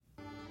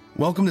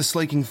Welcome to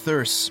Slaking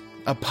Thirsts,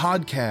 a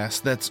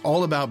podcast that's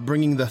all about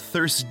bringing the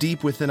thirst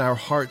deep within our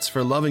hearts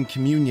for love and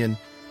communion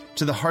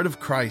to the heart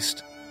of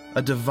Christ,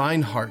 a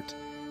divine heart,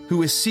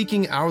 who is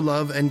seeking our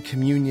love and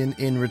communion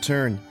in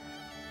return.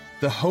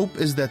 The hope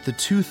is that the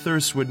two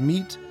thirsts would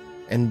meet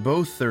and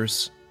both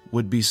thirsts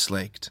would be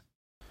slaked.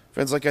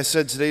 Friends, like I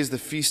said, today is the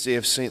feast day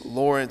of St.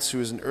 Lawrence,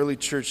 who is an early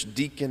church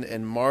deacon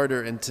and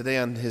martyr, and today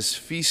on his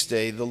feast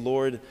day, the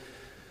Lord,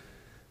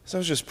 as I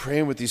was just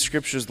praying with these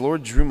scriptures, the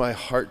Lord drew my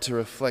heart to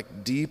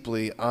reflect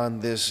deeply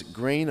on this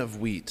grain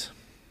of wheat,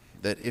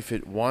 that if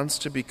it wants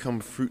to become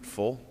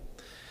fruitful,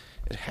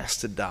 it has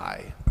to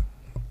die.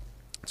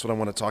 That's what I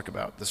want to talk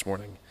about this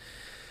morning.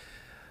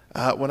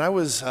 When I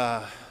was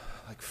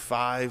like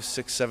 5,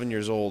 6, 7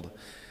 years old,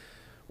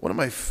 one of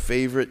my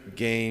favorite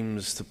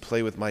games to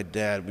play with my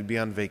dad, we'd be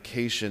on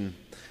vacation.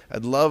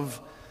 I'd love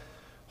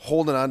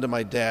holding on to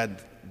my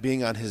dad,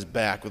 being on his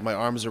back with my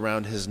arms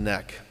around his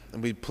neck.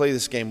 And we'd play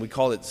this game. We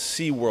called it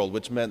Sea World,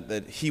 which meant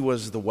that he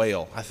was the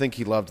whale. I think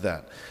he loved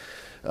that.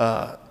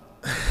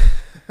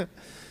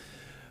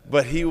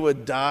 But he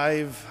would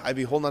dive. I'd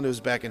be holding onto his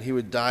back, and he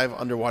would dive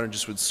underwater and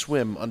just would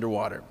swim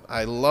underwater.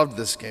 I loved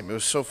this game. It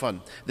was so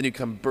fun. Then he'd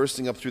come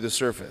bursting up through the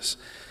surface.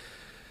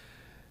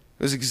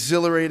 It was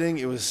exhilarating.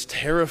 It was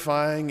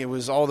terrifying. It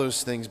was all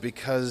those things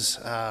because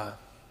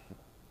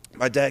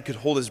my dad could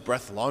hold his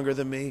breath longer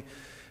than me.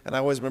 And I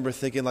always remember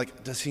thinking,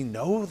 like, does he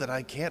know that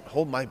I can't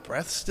hold my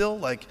breath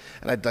still? And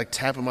I'd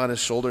tap him on his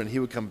shoulder, and he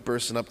would come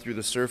bursting up through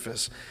the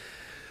surface.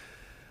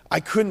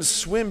 I couldn't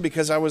swim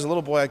because I was a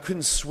little boy. I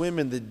couldn't swim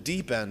in the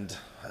deep end.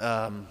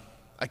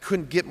 I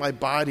couldn't get my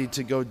body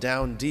to go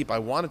down deep. I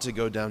wanted to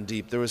go down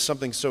deep. There was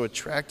something so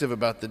attractive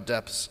about the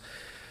depths.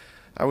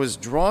 I was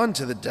drawn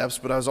to the depths,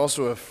 but I was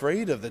also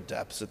afraid of the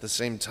depths at the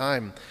same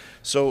time.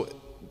 So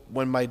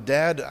when my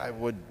dad,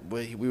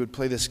 we would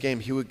play this game,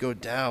 he would go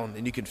down,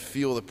 and you could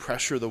feel the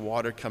pressure of the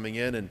water coming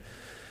in, and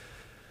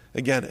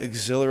again,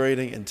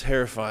 exhilarating and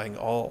terrifying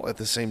all at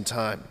the same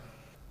time.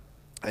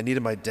 I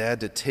needed my dad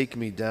to take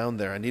me down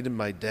there. I needed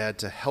my dad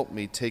to help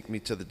me take me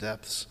to the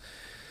depths.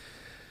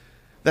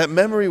 That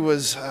memory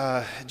was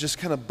just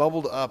kind of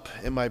bubbled up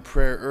in my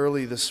prayer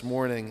early this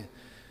morning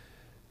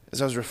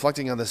as I was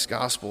reflecting on this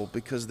gospel,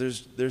 because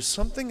there's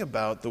something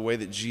about the way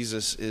that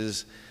Jesus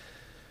is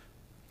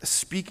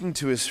speaking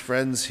to his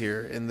friends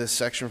here in this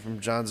section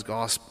from John's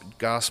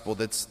gospel.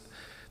 There's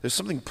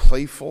something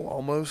playful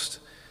almost,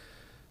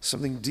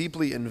 something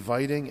deeply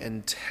inviting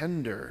and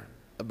tender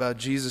about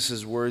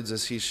Jesus' words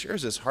as he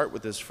shares his heart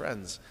with his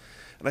friends.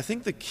 And I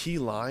think the key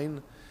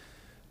line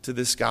to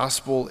this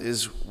gospel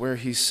is where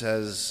he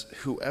says,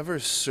 "Whoever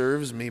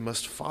serves me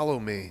must follow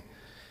me,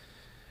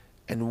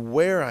 and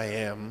where I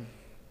am,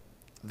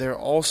 there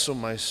also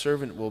my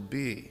servant will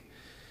be."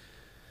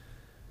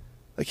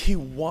 Like, he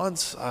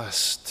wants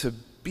us to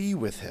be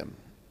with him.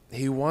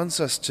 He wants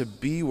us to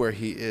be where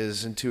he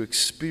is and to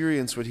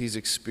experience what he's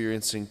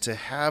experiencing, to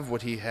have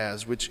what he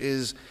has, which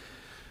is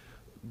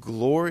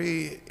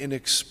glory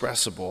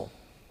inexpressible,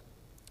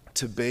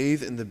 to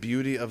bathe in the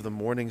beauty of the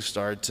morning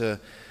star,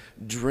 to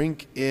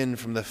drink in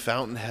from the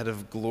fountainhead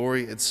of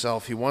glory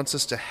itself. He wants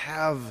us to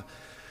have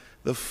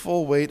the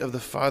full weight of the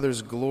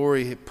Father's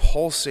glory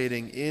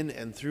pulsating in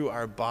and through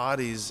our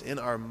bodies, in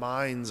our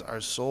minds,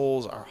 our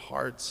souls, our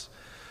hearts.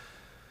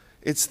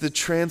 It's the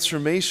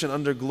transformation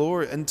unto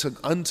glory.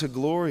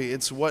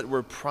 It's what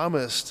we're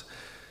promised,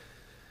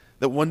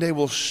 that one day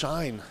we'll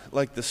shine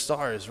like the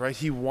stars, right?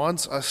 He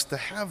wants us to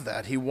have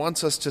that. He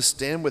wants us to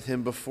stand with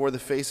him before the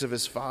face of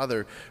his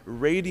Father,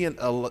 radiant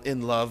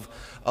in love,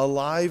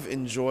 alive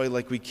in joy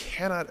like we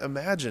cannot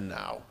imagine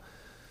now.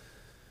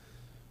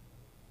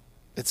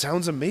 It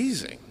sounds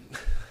amazing.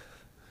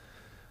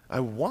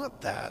 I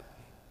want that.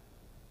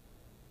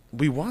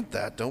 We want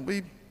that, don't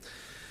we?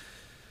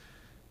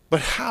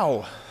 But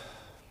how?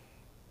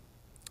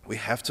 We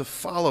have to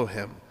follow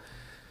him,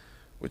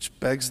 which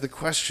begs the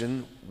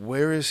question,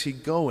 where is he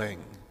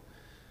going?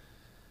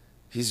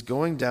 He's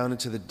going down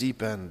into the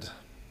deep end,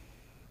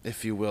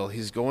 if you will.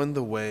 He's going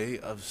the way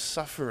of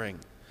suffering.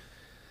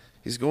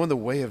 He's going the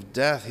way of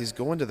death. He's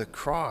going to the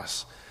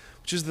cross,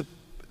 which is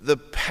the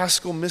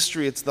paschal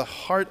mystery. It's the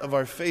heart of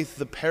our faith,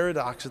 the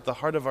paradox at the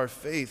heart of our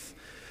faith.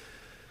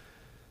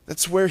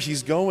 That's where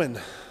he's going.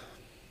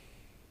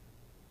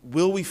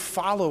 Will we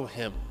follow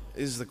him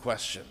is the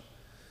question.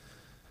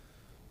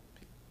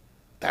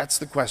 That's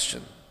the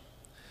question.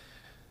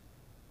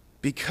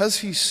 Because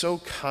he's so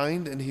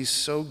kind and he's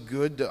so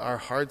good to our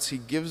hearts, he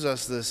gives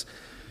us this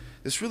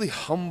really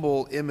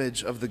humble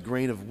image of the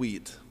grain of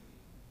wheat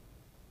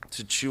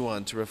to chew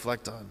on, to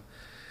reflect on.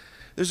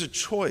 There's a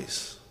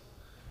choice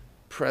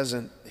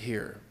present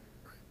here.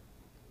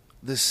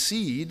 The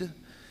seed,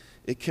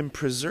 it can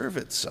preserve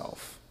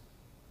itself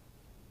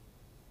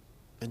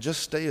and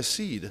just stay a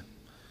seed.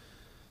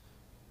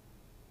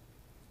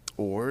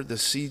 Or the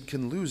seed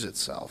can lose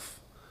itself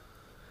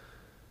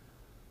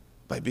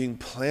by being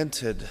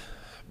planted,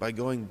 by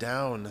going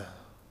down,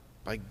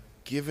 by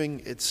giving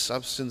its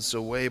substance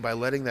away, by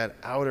letting that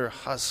outer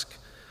husk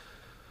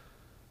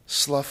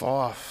slough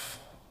off.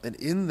 And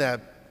in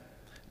that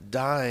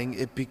dying,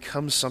 it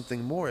becomes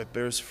something more. It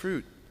bears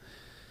fruit.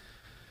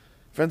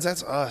 Friends,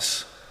 that's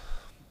us.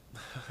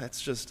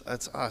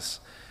 That's us.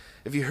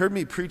 If you heard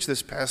me preach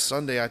this past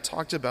Sunday, I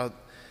talked about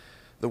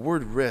the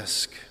word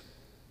risk.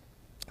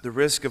 The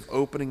risk of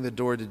opening the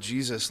door to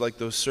Jesus like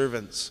those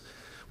servants.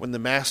 When the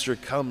master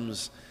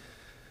comes,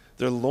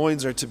 their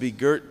loins are to be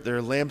girt,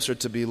 their lamps are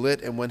to be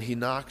lit, and when he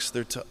knocks,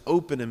 they're to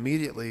open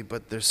immediately,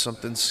 but there's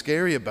something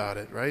scary about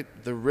it, right?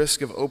 The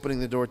risk of opening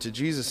the door to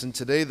Jesus. And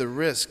today,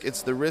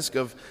 it's the risk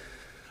of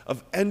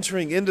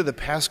entering into the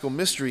Paschal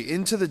mystery,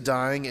 into the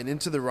dying and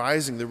into the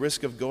rising, the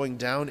risk of going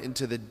down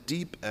into the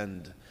deep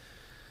end.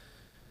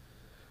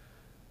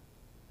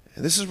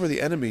 And this is where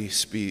the enemy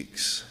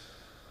speaks.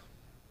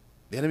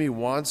 The enemy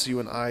wants you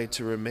and I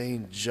to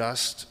remain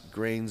just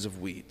grains of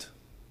wheat.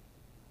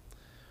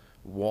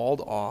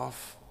 Walled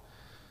off.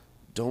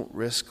 Don't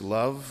risk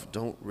love.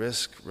 Don't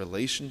risk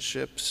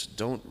relationships.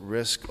 Don't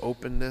risk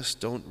openness.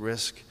 Don't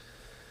risk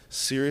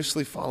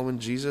seriously following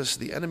Jesus.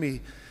 The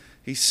enemy,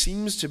 he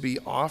seems to be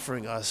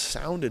offering us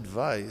sound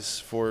advice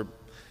for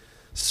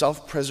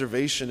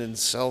self-preservation and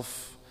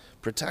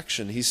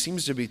self-protection. He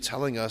seems to be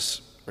telling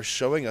us or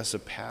showing us a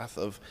path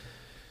of,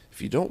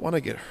 if you don't want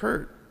to get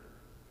hurt,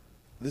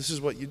 this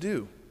is what you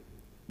do.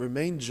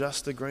 Remain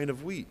just a grain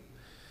of wheat.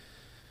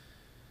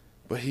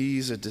 But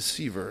he's a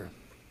deceiver.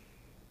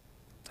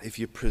 If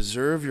you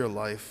preserve your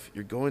life,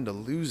 you're going to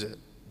lose it,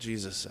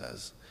 Jesus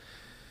says.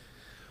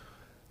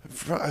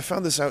 I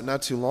found this out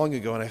not too long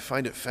ago, and I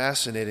find it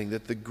fascinating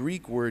that the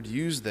Greek word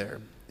used there,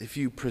 if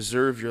you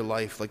preserve your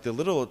life, like the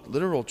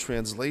literal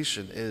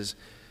translation is,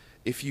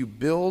 if you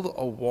build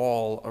a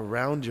wall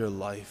around your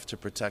life to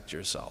protect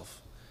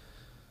yourself.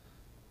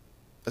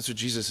 That's what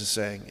Jesus is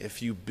saying.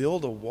 If you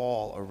build a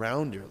wall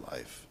around your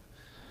life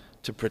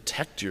to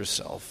protect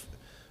yourself,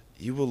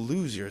 you will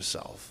lose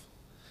yourself.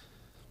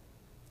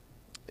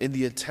 In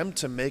the attempt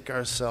to make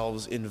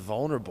ourselves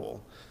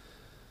invulnerable,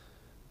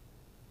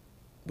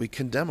 we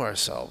condemn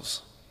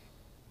ourselves.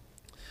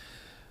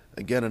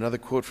 Again, another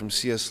quote from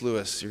C.S.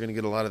 Lewis. You're going to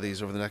get a lot of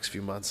these over the next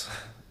few months.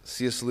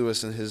 C.S.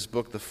 Lewis, in his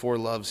book, The Four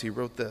Loves, he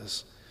wrote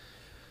this: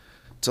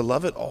 "To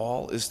love at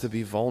all is to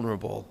be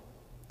vulnerable.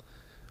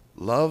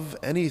 Love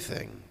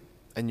anything,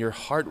 and your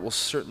heart will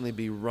certainly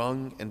be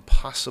wrung and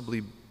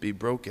possibly be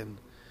broken.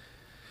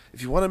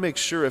 If you want to make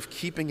sure of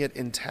keeping it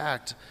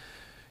intact,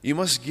 you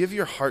must give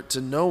your heart to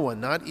no one,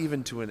 not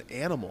even to an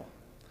animal.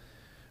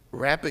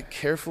 Wrap it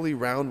carefully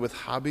round with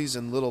hobbies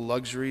and little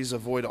luxuries.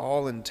 Avoid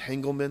all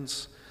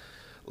entanglements.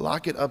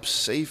 Lock it up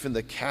safe in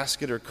the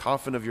casket or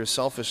coffin of your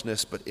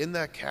selfishness. But in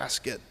that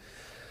casket,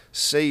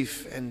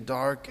 safe and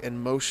dark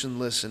and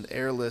motionless and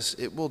airless,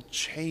 it will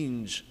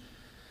change.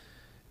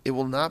 It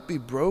will not be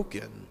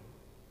broken.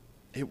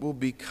 It will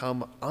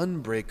become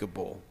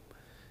unbreakable,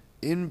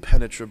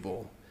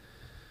 impenetrable,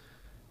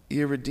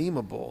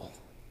 irredeemable."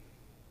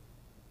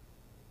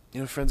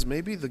 You know, friends,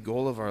 maybe the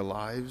goal of our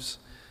lives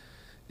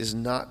is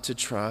not to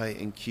try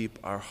and keep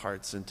our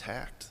hearts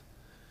intact.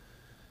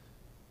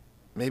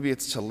 Maybe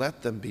it's to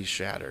let them be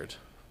shattered,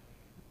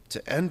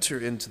 to enter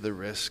into the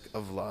risk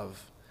of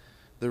love,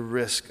 the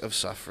risk of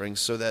suffering,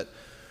 so that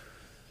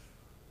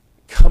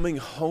coming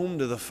home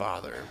to the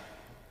Father,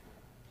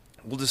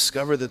 we'll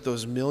discover that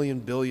those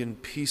million billion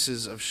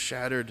pieces of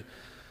shattered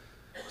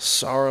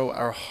sorrow,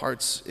 our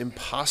hearts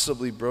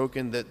impossibly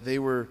broken, that they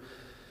were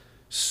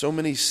so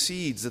many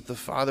seeds that the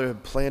Father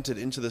had planted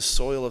into the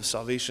soil of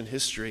salvation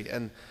history,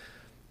 and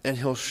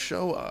he'll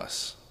show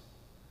us.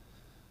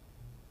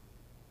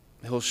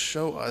 He'll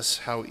show us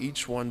how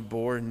each one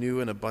bore new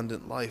and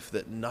abundant life,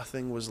 that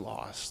nothing was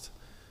lost,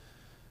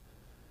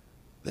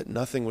 that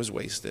nothing was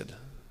wasted.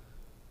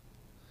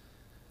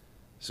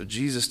 So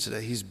Jesus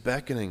today, he's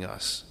beckoning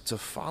us to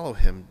follow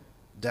him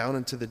down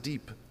into the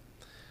deep,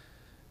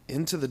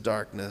 into the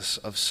darkness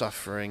of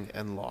suffering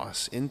and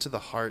loss, into the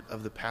heart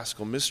of the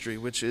Paschal mystery,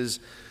 which is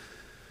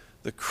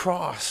the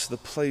cross, the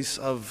place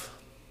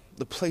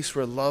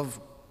where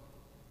love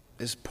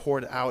is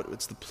poured out.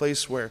 It's the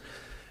place where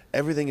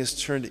everything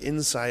is turned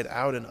inside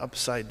out and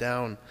upside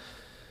down.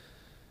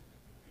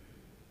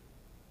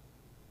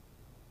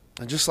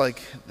 And just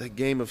like the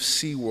game of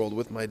SeaWorld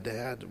with my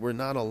dad, we're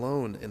not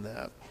alone in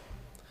that.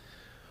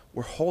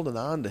 We're holding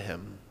on to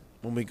him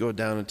when we go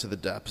down into the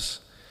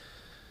depths.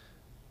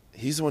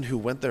 He's the one who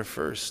went there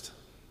first,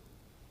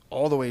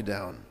 all the way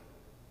down,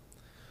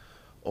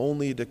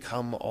 only to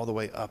come all the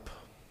way up.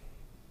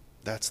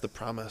 That's the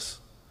promise.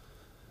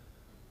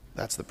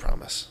 That's the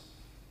promise.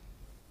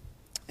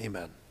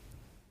 Amen.